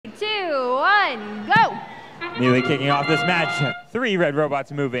Immediately kicking off this match, 3 red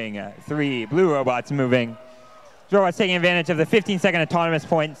robots moving, 3 blue robots moving. Robots taking advantage of the 15-second autonomous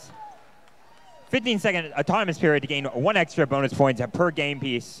points. 15-second autonomous period to gain 1 extra bonus points per game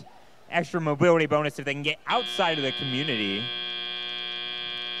piece. Extra mobility bonus if they can get outside of the community.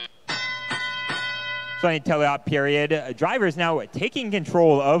 So any teleop period. Drivers now taking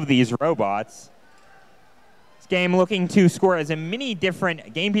control of these robots. This game looking to score as many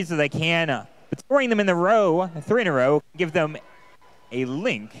different game pieces as they can, but scoring them in the row, 3 in a row, give them a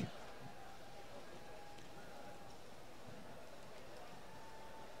link.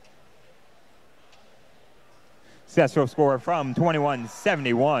 Successful score from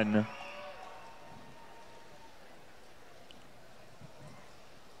 21-71.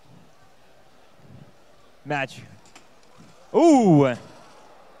 Match. Ooh! A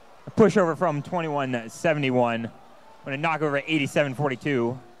pushover from 21-71. When a knockover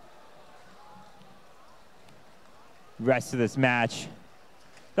 87-42. Rest of this match.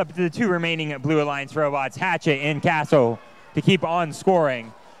 It's up to the 2 remaining Blue Alliance robots, Hatchet and Castle, to keep on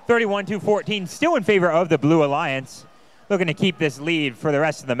scoring. 31-14, still in favor of the Blue Alliance. Looking to keep this lead for the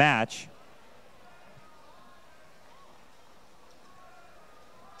rest of the match.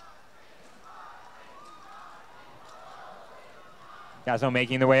 Castle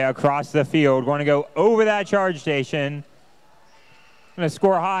making the way across the field. Going to go over that charge station. Going to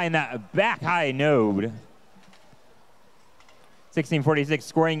score high in that back high node. 1646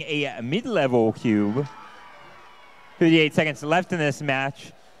 scoring a mid-level cube. 58 seconds left in this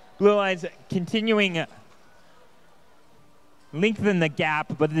match. Blue Alliance continuing lengthen the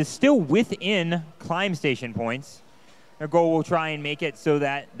gap, but it is still within climb station points. Their goal will try and make it so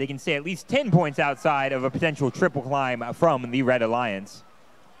that they can stay at least 10 points outside of a potential triple climb from the Red Alliance.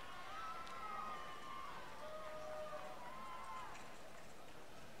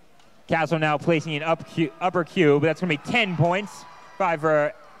 Castle now placing an upper cube. That's going to be 10 points. 5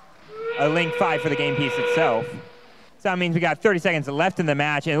 for a link, 5 for the game piece itself. So that means we got 30 seconds left in the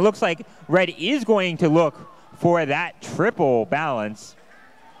match, and it looks like Red is going to look for that triple balance.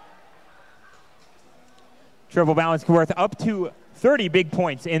 Triple balance worth up to 30 big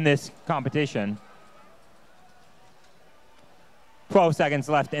points in this competition. 12 seconds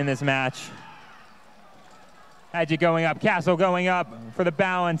left in this match. Hadji going up, Castle going up for the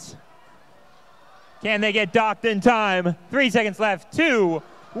balance. Can they get docked in time? 3 seconds left, 2,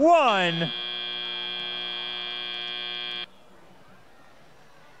 1.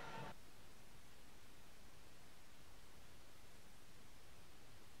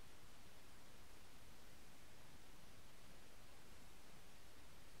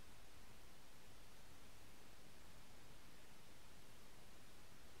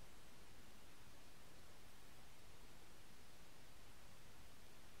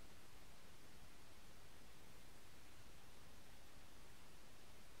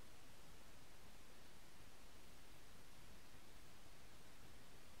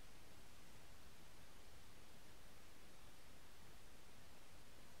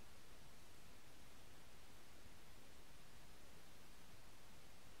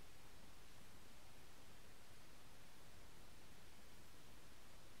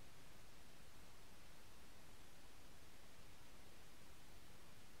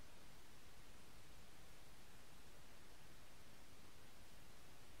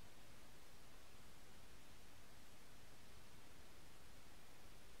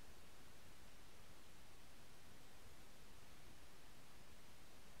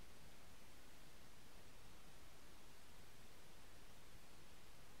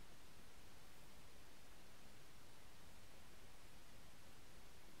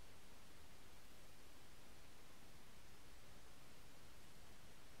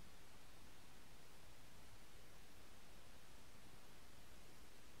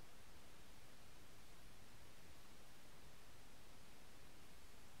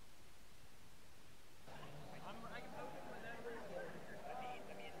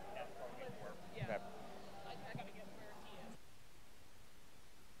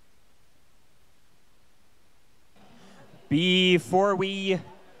 Before we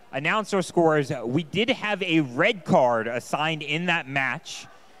announce our scores, we did have a red card assigned in that match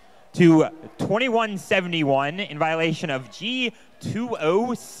to 2171 in violation of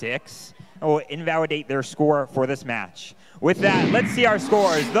G206. It will invalidate their score for this match. With that, let's see our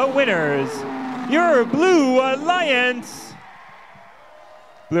scores. The winners, your Blue Alliance.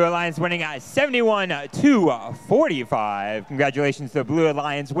 Blue Alliance winning at 71-45. Congratulations to the Blue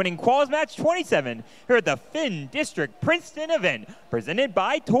Alliance winning Quals Match 27 here at the Finn District Princeton event presented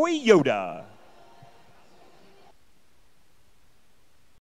by Toyota.